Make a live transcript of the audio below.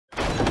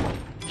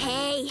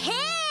¡Hey,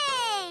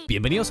 hey!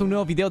 Bienvenidos a un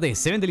nuevo video de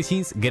 7 Daily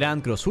Sins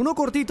Grand Cross. Uno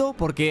cortito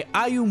porque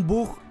hay un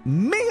bug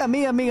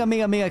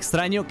mega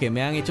extraño que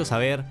me han hecho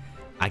saber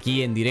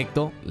aquí en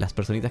directo las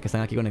personitas que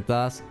están aquí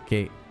conectadas,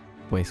 que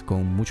pues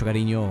con mucho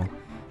cariño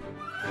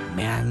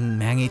me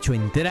han hecho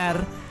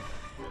entrar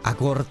a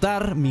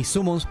cortar mis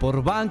summons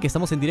por ban, que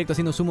estamos en directo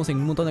haciendo summons en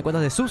un montón de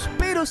cuentas de subs.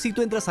 Pero si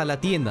tú entras a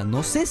la tienda,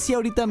 no sé si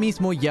ahorita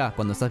mismo ya,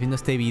 cuando estás viendo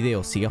este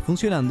video, siga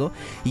funcionando,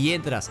 y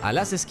entras a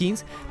las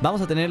skins,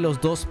 vamos a tener los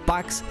dos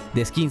packs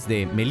de skins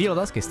de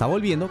Meliodas, que está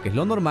volviendo, que es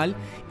lo normal,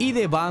 y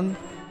de ban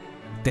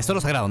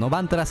Tesoro Sagrado, ¿no?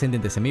 Van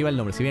Trascendente, se me iba el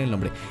nombre, se viene el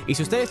nombre. Y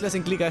si ustedes le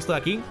hacen clic a esto de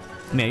aquí,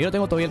 mira, yo no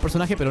tengo todavía el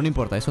personaje, pero no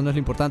importa, eso no es lo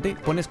importante.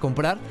 Pones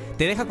comprar,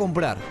 te deja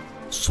comprar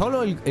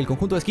solo el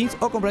conjunto de skins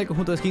o comprar el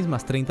conjunto de skins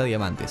más 30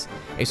 diamantes.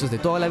 Eso es de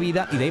toda la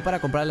vida, y de ahí para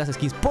comprar las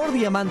skins por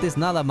diamantes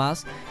nada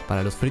más,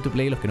 para los free to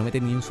play, los que no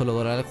meten ni un solo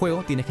dólar al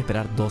juego, tienes que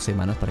esperar 2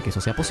 semanas para que eso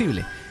sea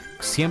posible.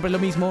 Siempre lo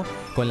mismo,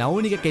 con la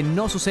única que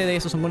no sucede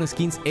eso son con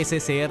skins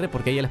SSR,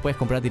 porque ahí ya las puedes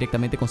comprar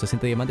directamente con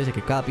 60 diamantes, ya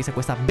que cada pieza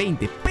cuesta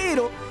 20,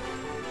 pero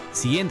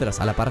si entras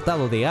al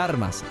apartado de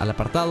armas, al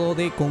apartado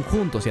de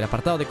conjuntos y al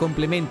apartado de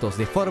complementos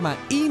de forma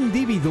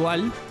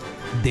individual,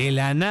 de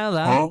la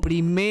nada,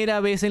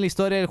 primera vez en la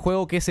historia del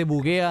juego que se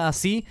buguea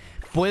así,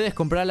 puedes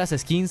comprar las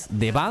skins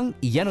de ban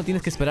y ya no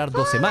tienes que esperar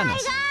 2 semanas.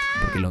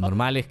 Porque lo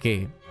normal es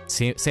que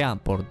sean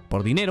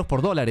por dinero,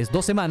 por dólares,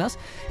 2 semanas,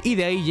 y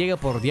de ahí llega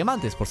por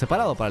diamantes, por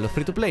separado, para los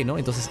free to play, ¿no?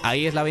 Entonces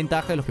ahí es la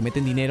ventaja de los que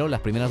meten dinero las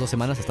primeras 2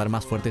 semanas, estar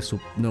más fuerte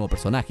su nuevo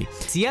personaje.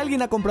 Si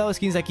alguien ha comprado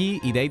skins aquí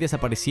y de ahí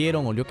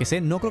desaparecieron o yo que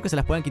sé, no creo que se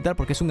las puedan quitar,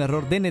 porque es un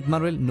error de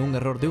Netmarble, no un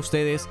error de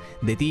ustedes,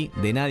 de ti,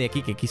 de nadie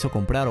aquí que quiso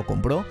comprar o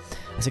compró.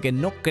 Así que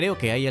no creo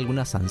que haya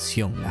alguna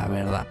sanción, la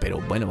verdad. Pero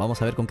bueno, vamos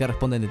a ver con qué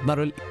responde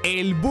Netmarble.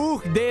 El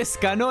bug de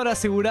Escanor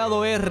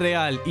asegurado es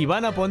real y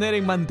van a poner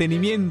en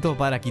mantenimiento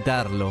para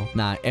quitarlo.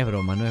 Nah, es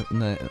broma,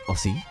 ¿o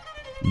sí?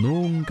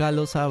 Nunca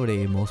lo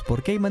sabremos.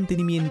 ¿Por qué hay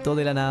mantenimiento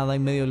de la nada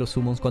en medio de los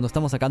summons cuando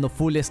estamos sacando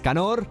full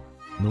Escanor?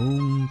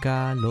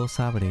 Nunca lo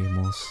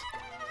sabremos.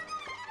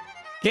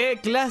 ¿Qué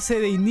clase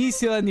de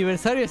inicio de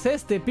aniversario es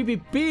este,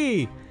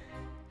 pipipi?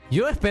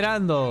 Yo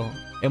esperando,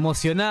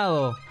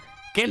 emocionado,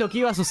 ¿qué es lo que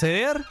iba a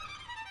suceder?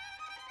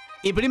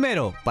 Y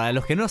primero, para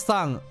los que no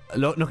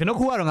los que no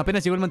jugaron,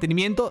 apenas llegó el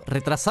mantenimiento,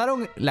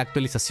 retrasaron la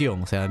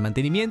actualización. O sea, el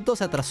mantenimiento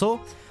se atrasó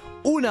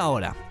 1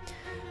 hora.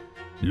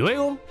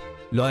 Luego,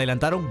 lo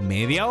adelantaron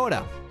media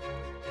hora.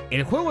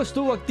 El juego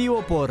estuvo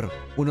activo por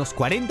unos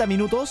 40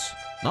 minutos,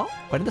 ¿no?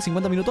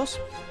 40-50 minutos.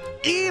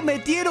 Y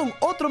metieron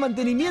otro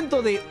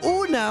mantenimiento de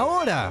 1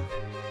 hora.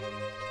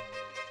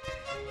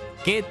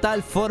 ¿Qué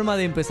tal forma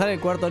de empezar el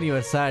 4º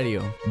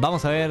aniversario?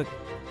 Vamos a ver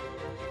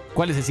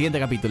cuál es el siguiente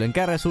capítulo. ¿En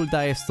qué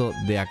resulta esto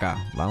de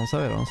acá? Vamos a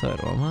ver.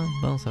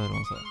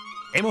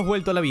 Hemos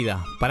vuelto a la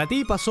vida. Para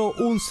ti pasó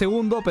 1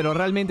 segundo, pero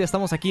realmente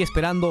estamos aquí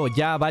esperando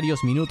ya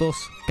varios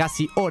minutos,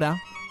 casi hora.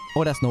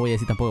 Horas no voy a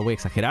decir tampoco, voy a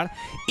exagerar.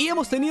 Y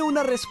hemos tenido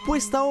una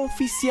respuesta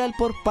oficial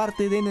por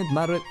parte de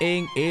Netmarble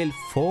en el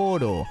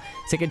foro.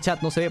 Sé que el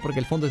chat no se ve porque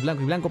el fondo es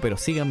blanco y blanco, pero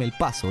síganme el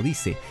paso.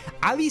 Dice: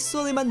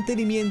 aviso de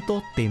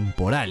mantenimiento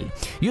temporal.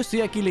 Yo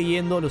estoy aquí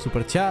leyendo los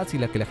superchats y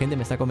la que la gente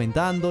me está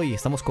comentando, y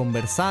estamos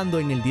conversando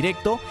en el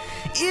directo,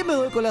 y me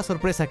doy con la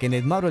sorpresa que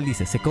Netmarble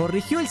dice: se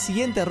corrigió el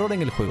siguiente error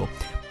en el juego.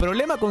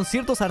 Problema con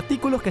ciertos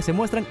artículos que se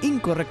muestran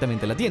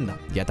incorrectamente en la tienda.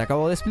 Ya te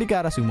acabo de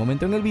explicar hace un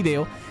momento en el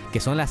video que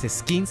son las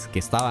skins que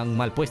estaban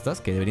mal puestas,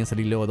 que deberían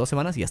salir luego 2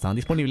 semanas y ya estaban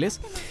disponibles.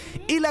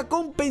 Y la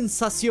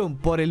compensación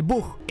por el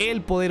bug,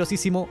 el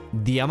poderosísimo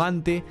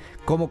diamante,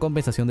 como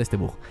compensación de este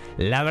bug.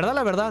 La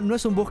verdad, no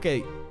es un bug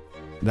que,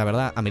 la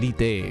verdad,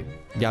 amerite,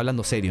 ya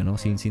hablando serio, ¿no?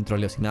 Sin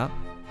troleo, sin nada.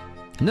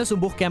 No es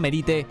un bug que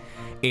amerite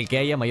el que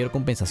haya mayor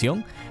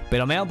compensación,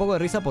 pero me da un poco de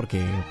risa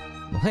porque,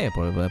 no sé,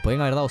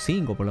 pueden haber dado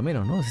 5 por lo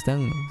menos, ¿no? Es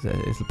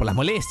por las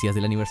molestias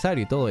del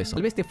aniversario y todo eso.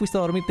 Tal vez te fuiste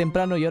a dormir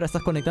temprano y ahora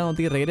estás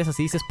conectándote y regresas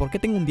y dices: ¿por qué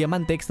tengo un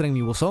diamante extra en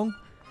mi buzón?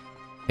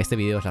 Este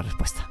video es la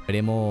respuesta.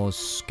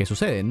 Veremos qué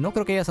sucede. No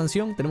creo que haya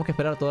sanción. Tenemos que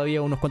esperar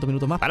todavía unos cuantos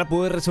minutos más para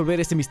poder resolver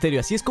este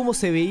misterio. Así es como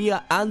se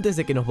veía antes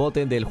de que nos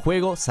voten del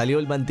juego. Salió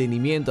el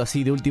mantenimiento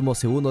así de último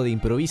segundo de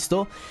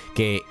improviso,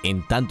 que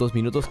en tantos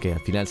minutos, que al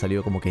final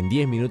salió como que en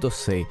 10 minutos,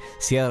 se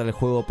cierra el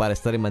juego para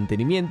estar en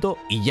mantenimiento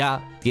y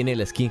ya tiene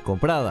la skin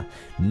comprada.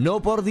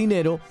 No por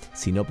dinero,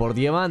 sino por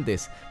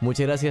diamantes.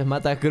 Muchas gracias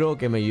Matacro,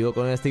 que me ayudó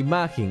con esta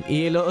imagen.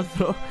 Y el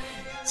otro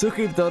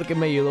suscriptor que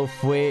me ayudó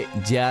fue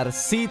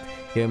Yarsit,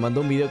 que me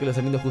mandó un video que lo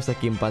están viendo justo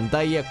aquí en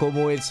pantalla,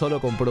 como él solo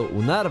compró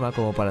un arma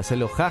como para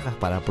hacerlo jajas,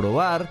 para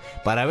probar,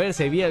 para ver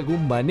si había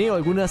algún baneo,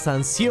 alguna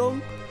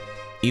sanción.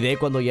 Y de ahí,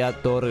 cuando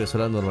ya todo regresó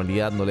a la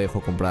normalidad, no le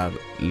dejó comprar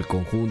el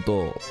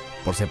conjunto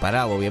por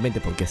separado,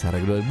 obviamente, porque se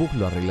arregló el bug,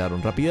 lo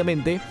arreglaron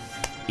rápidamente.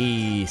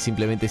 Y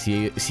simplemente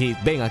si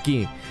ven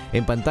aquí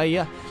en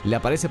pantalla, le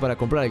aparece para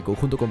comprar el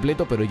conjunto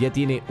completo, pero ya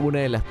tiene una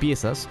de las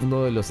piezas,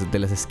 uno de las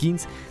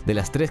skins de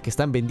las 3 que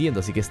están vendiendo.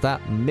 Así que está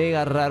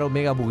mega raro,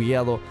 mega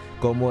bugueado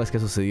cómo es que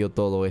sucedió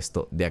todo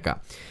esto de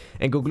acá.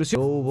 En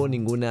conclusión, no hubo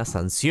ninguna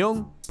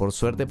sanción, por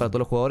suerte para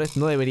todos los jugadores.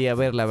 No debería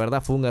haber, la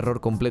verdad, fue un error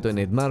completo en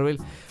Netmarble.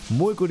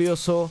 Muy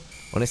curioso,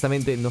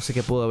 Honestamente, no sé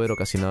qué pudo haber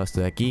ocasionado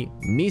esto de aquí.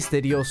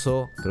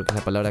 Misterioso, creo que es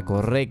la palabra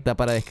correcta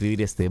para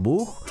describir este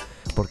bug,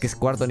 porque es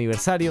cuarto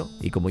aniversario.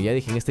 Y como ya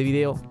dije en este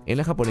video, en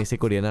la japonesa y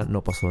coreana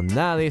no pasó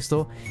nada de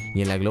esto.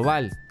 Y en la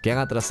global, que han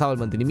atrasado el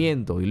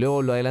mantenimiento, y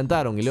luego lo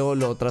adelantaron, y luego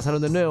lo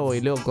atrasaron de nuevo,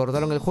 y luego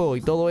cortaron el juego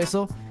y todo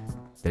eso,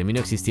 terminó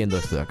existiendo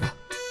esto de acá.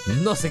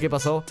 No sé qué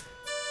pasó,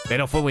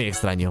 pero fue muy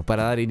extraño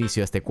para dar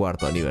inicio a este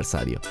cuarto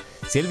aniversario.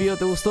 Si el video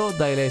te gustó,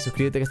 dale like,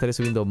 suscríbete, que estaré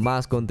subiendo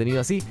más contenido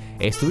así.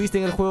 ¿Estuviste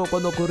en el juego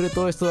cuando ocurrió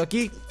todo esto de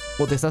aquí?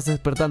 ¿O te estás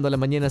despertando a la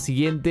mañana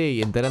siguiente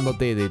y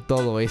enterándote de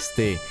todo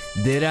este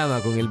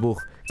drama con el bug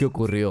que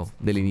ocurrió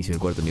del inicio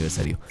del cuarto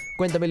aniversario?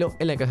 Cuéntamelo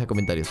en la caja de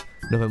comentarios.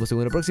 Nos vemos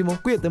en el próximo.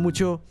 Cuídate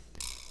mucho.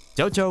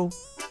 Chau, chau.